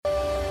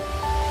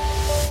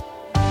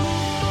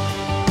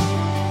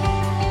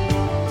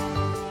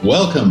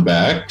Welcome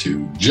back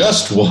to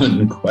Just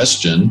One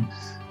Question.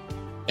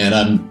 And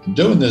I'm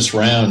doing this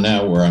round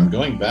now where I'm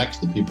going back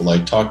to the people I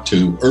talked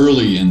to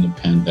early in the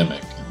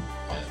pandemic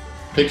and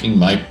picking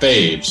my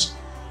faves.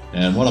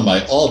 And one of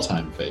my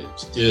all-time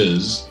faves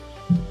is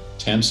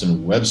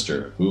Tamsen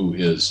Webster, who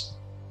is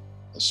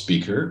a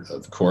speaker.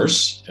 Of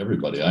course,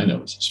 everybody I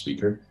know is a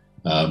speaker,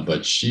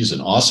 but she's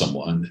an awesome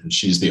one. And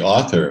she's the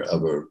author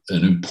of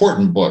an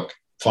important book,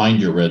 Find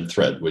Your Red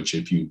Thread, which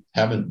if you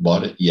haven't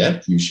bought it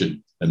yet, you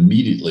should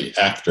immediately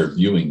after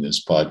viewing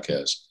this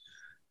podcast,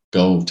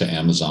 go to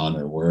Amazon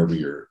or wherever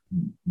your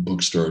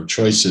bookstore of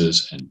choice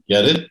is and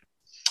get it.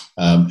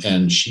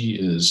 And she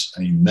is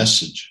a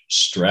message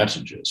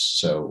strategist.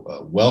 So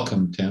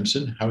welcome,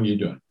 Tamsen. How are you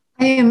doing?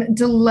 I am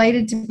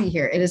delighted to be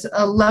here. It is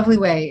a lovely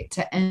way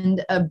to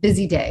end a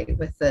busy day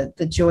with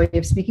the joy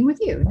of speaking with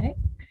you, Nick.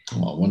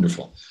 Oh,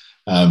 wonderful.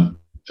 And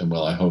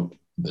well, I hope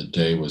the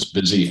day was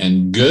busy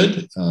and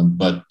good,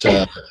 but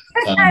it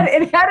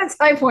had its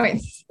high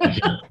points.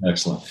 Yeah,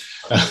 excellent.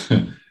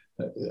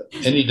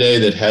 Any day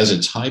that has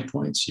its high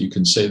points, you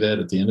can say that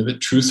at the end of it,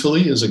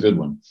 truthfully, is a good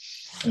one.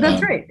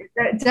 That's right.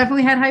 It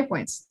definitely had high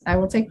points. I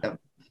will take them.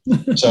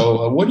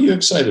 So what are you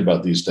excited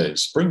about these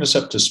days? Bring us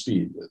up to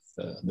speed with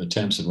the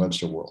Tamsen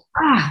Webster world.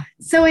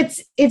 So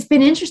it's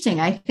been interesting.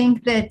 I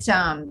think that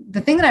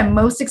the thing that I'm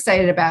most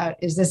excited about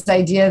is this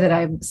idea that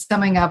I'm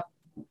summing up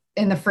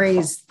in the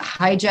phrase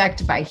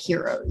hijacked by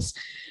heroes.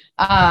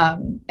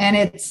 And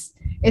it's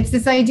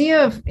this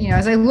idea of,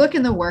 as I look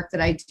in the work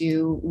that I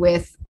do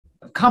with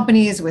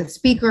companies, with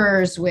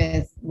speakers,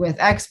 with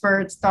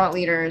experts, thought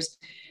leaders,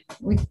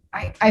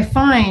 I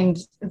find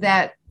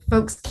that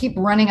folks keep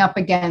running up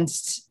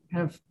against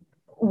kind of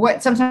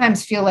what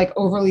sometimes feel like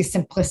overly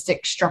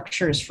simplistic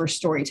structures for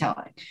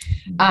storytelling.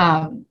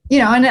 And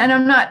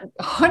I'm not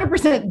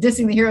 100%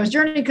 dissing the hero's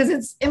journey because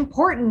it's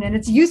important and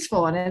it's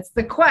useful and it's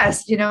the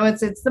quest,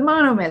 it's the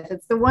monomyth.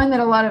 It's the one that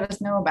a lot of us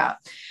know about.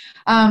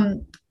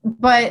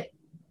 But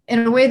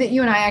in a way that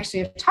you and I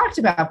actually have talked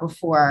about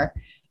before,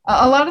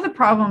 a lot of the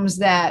problems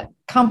that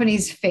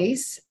companies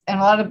face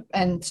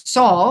and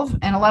solve,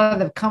 and a lot of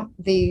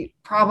the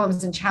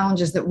problems and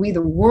challenges that we,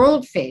 the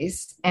world,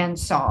 face and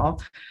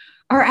solve,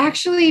 are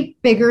actually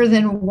bigger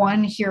than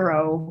one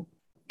hero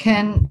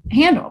can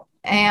handle.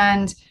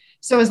 And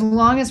so as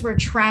long as we're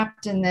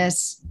trapped in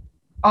this,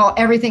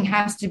 everything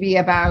has to be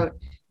about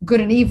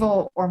good and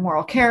evil or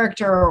moral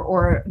character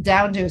or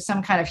down to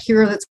some kind of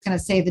hero that's going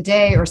to save the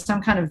day or some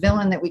kind of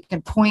villain that we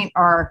can point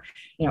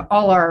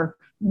all our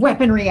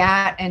weaponry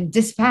at and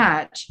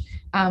dispatch,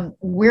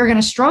 we're going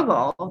to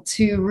struggle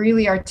to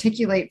really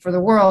articulate for the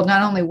world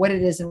not only what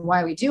it is and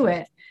why we do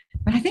it,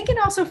 but I think in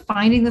also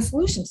finding the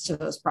solutions to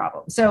those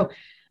problems. So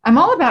I'm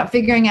all about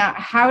figuring out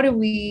how do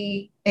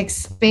we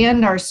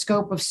expand our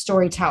scope of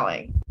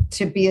storytelling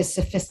to be as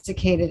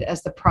sophisticated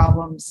as the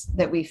problems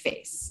that we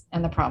face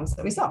and the problems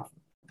that we solve.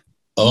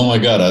 Oh my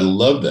God, I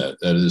love that.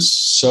 That is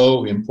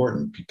so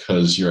important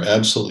because you're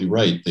absolutely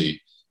right. The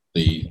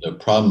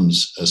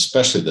problems,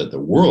 especially that the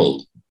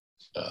world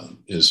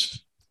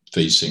is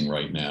facing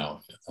right now,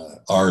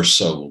 are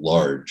so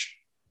large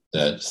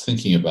that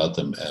thinking about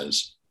them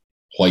as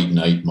white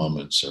knight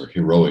moments or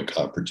heroic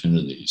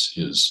opportunities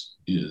is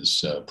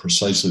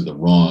precisely the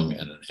wrong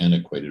and an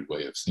antiquated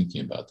way of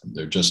thinking about them.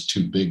 They're just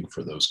too big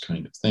for those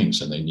kind of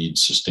things, and they need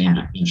sustained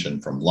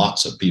attention from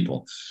lots of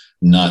people,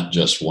 not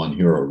just one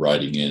hero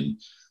riding in,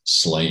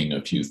 slaying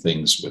a few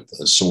things with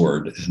a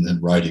sword and then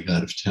riding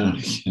out of town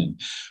again.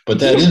 But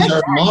that is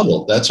our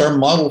model. That's our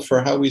model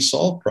for how we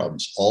solve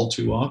problems all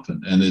too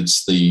often. And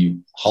it's the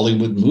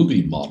Hollywood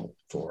movie model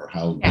for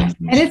how. And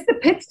it's the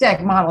pitch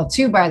deck model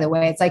too, by the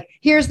way. It's like,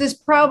 here's this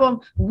problem,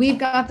 we've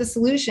got the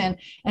solution.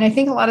 And I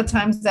think a lot of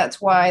times that's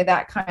why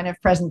that kind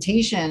of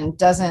presentation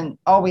doesn't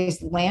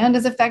always land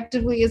as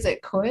effectively as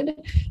it could.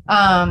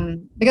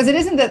 Because it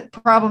isn't that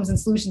problems and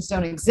solutions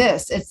don't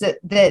exist. It's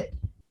that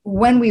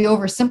when we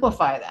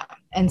oversimplify them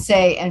and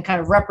say, and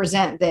kind of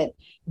represent that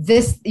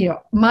this,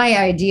 my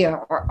idea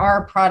or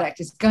our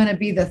product is going to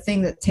be the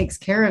thing that takes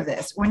care of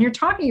this. When you're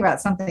talking about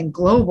something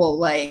global,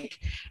 like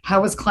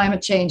how is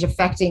climate change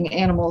affecting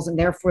animals and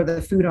therefore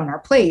the food on our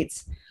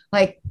plates,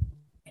 like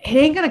it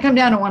ain't going to come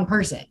down to one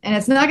person, and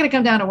it's not going to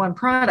come down to one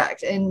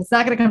product, and it's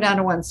not going to come down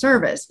to one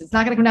service. It's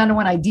not going to come down to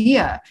one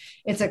idea.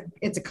 It's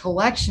a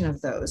collection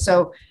of those.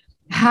 So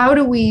how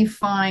do we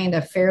find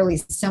a fairly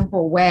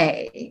simple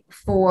way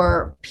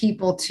for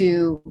people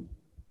to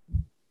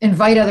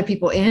invite other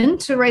people in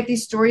to write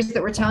these stories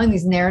that we're telling,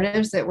 these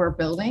narratives that we're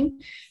building,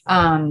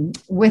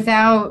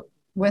 without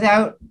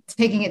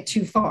taking it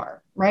too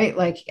far, right?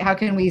 Like, how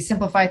can we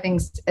simplify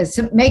things,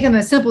 make them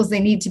as simple as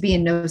they need to be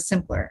and no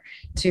simpler,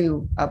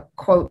 to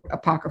quote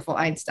apocryphal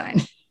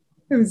Einstein.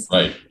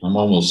 Right. I'm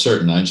almost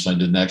certain Einstein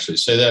didn't actually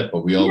say that,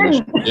 but we all wish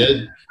he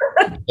did.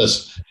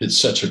 It's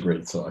such a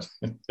great thought.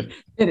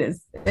 It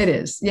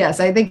is. Yes.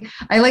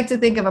 I like to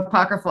think of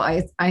apocryphal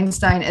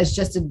Einstein as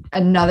just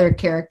another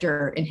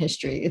character in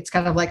history. It's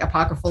kind of like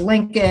apocryphal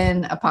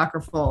Lincoln,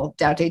 apocryphal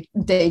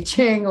Dao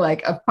Ching,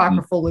 like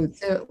apocryphal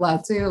Lao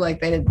Tzu.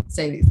 Like, they didn't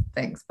say these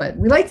things, but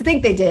we like to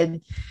think they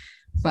did.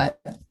 but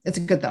it's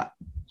a good thought.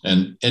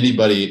 And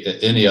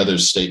any other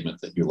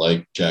statement that you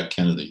like, Jack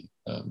Kennedy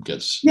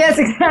gets. Yes,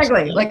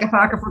 exactly. Like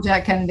apocryphal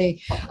Jack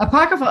Kennedy.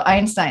 Apocryphal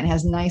Einstein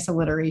has nice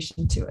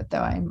alliteration to it,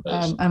 though. I'm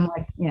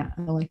like, yeah,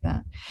 I like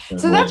that.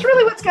 So that's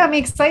really what's got me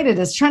excited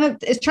is trying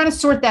to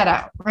sort that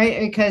out, right?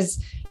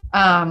 Because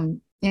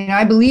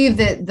I believe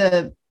that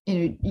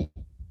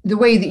the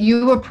way that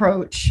you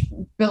approach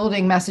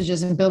building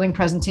messages and building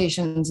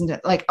presentations and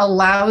like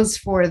allows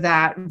for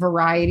that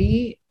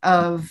variety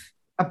of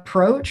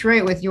approach,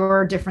 right, with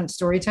your different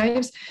story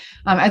types.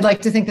 I'd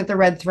like to think that the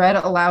red thread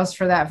allows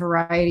for that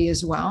variety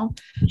as well.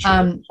 Sure.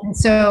 And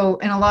so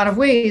in a lot of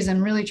ways,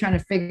 I'm really trying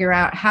to figure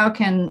out how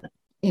can,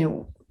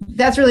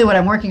 that's really what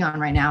I'm working on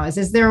right now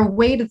is there a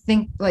way to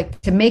think,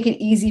 like, to make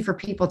it easy for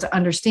people to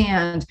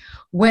understand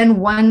when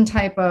one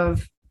type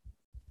of,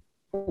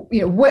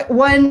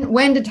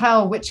 when to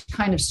tell which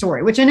kind of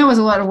story, which I know is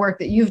a lot of work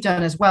that you've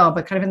done as well,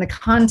 but kind of in the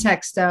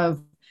context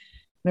of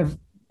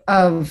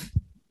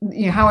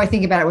how I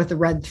think about it with the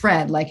red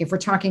thread, like if we're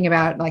talking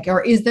about like,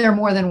 or is there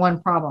more than one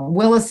problem?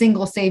 Will a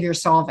single savior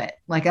solve it?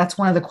 Like that's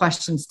one of the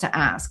questions to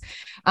ask.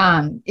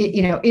 Will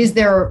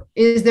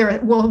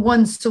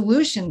one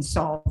solution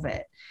solve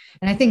it?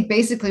 And I think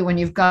basically when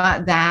you've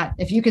got that,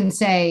 if you can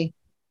say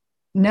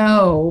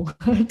no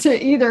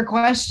to either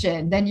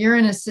question, then you're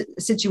in a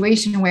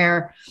situation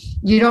where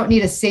you don't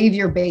need a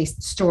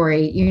savior-based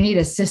story. You need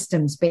a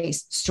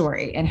systems-based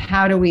story. And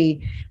how do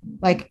we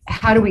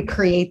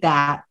create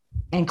that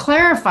and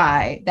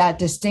clarify that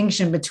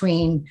distinction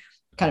between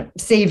kind of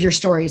savior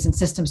stories and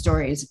system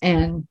stories?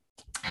 And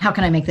how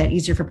can I make that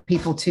easier for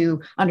people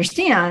to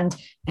understand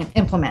and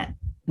implement?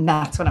 And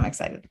that's what I'm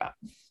excited about.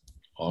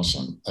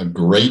 Awesome. A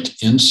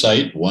great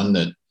insight, one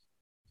that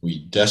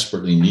we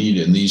desperately need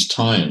in these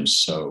times.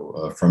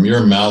 So from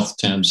your mouth,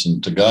 Tamsen,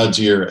 to God's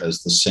ear,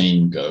 as the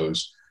saying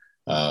goes.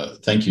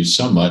 Thank you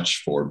so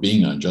much for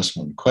being on Just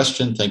One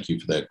Question. Thank you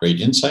for that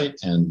great insight.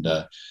 And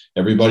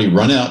everybody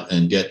run out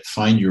and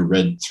find your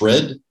red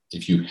thread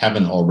if you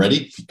haven't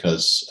already,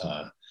 because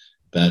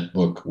that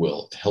book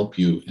will help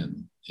you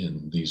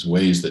in these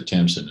ways that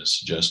Tamsen is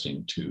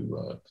suggesting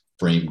to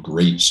frame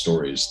great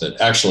stories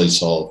that actually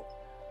solve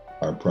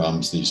our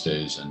problems these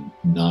days and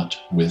not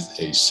with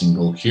a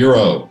single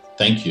hero.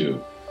 Thank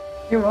you.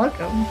 You're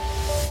welcome.